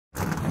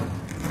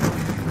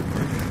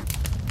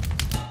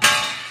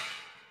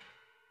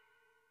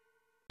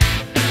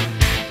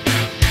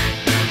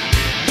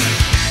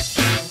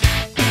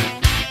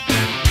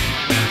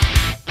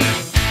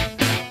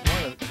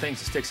things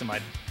that sticks in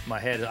my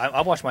head.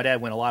 I watched my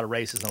dad win a lot of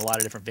races in a lot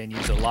of different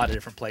venues, a lot of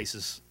different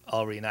places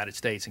all over the United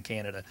States and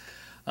Canada.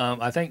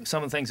 I think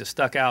some of the things that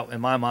stuck out in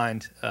my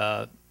mind,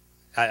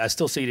 I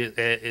still see it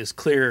as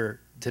clear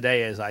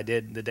today as I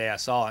did the day I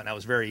saw it, and I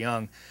was very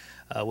young,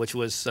 which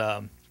was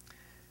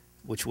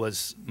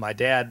my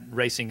dad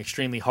racing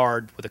extremely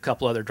hard with a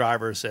couple other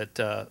drivers at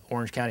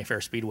Orange County Fair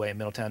Speedway in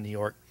Middletown, New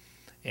York.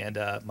 And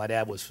my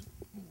dad was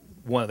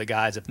one of the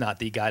guys, if not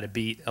the guy, to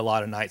beat a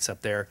lot of nights up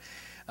there.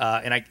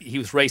 And he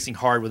was racing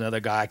hard with another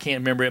guy. I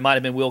can't remember. It might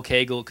have been Will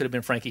Cagle. It could have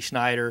been Frankie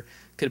Schneider.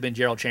 Could have been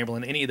Gerald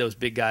Chamberlain. Any of those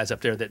big guys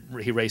up there that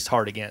he raced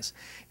hard against.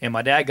 And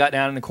my dad got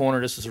down in the corner.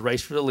 This was a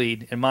race for the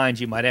lead. And mind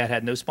you, my dad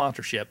had no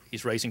sponsorship.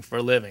 He's racing for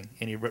a living,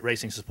 and he's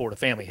racing to support a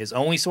family. His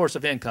only source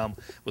of income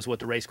was what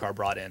the race car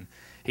brought in.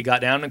 He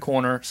got down in the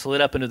corner,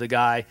 slid up into the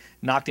guy,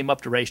 knocked him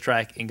up the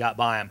racetrack, and got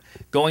by him.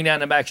 Going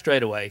down the back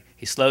straightaway,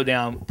 he slowed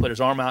down, put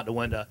his arm out the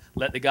window,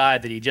 let the guy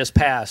that he just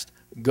passed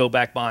go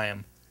back by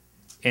him,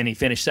 and he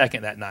finished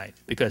second that night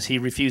because he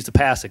refused to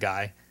pass a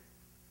guy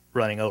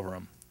running over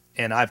him.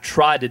 And I've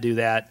tried to do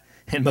that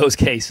in most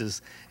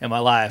cases in my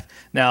life.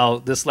 Now,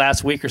 this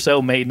last week or so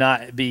may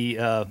not be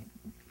a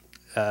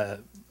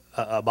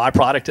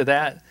byproduct of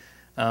that,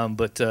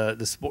 but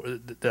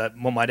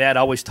what my dad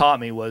always taught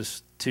me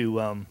was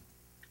to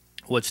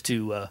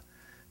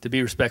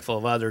be respectful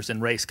of others and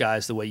race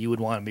guys the way you would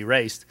want to be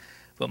raced.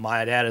 But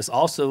my dad has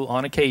also,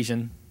 on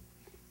occasion,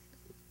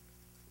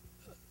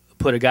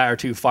 put a guy or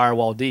two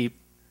firewall deep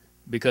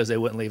because they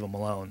wouldn't leave him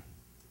alone.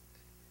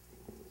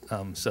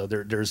 So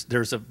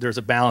there's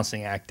a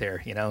balancing act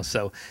there, you know.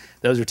 So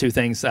those are two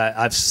things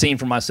I've seen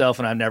for myself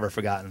and I've never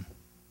forgotten.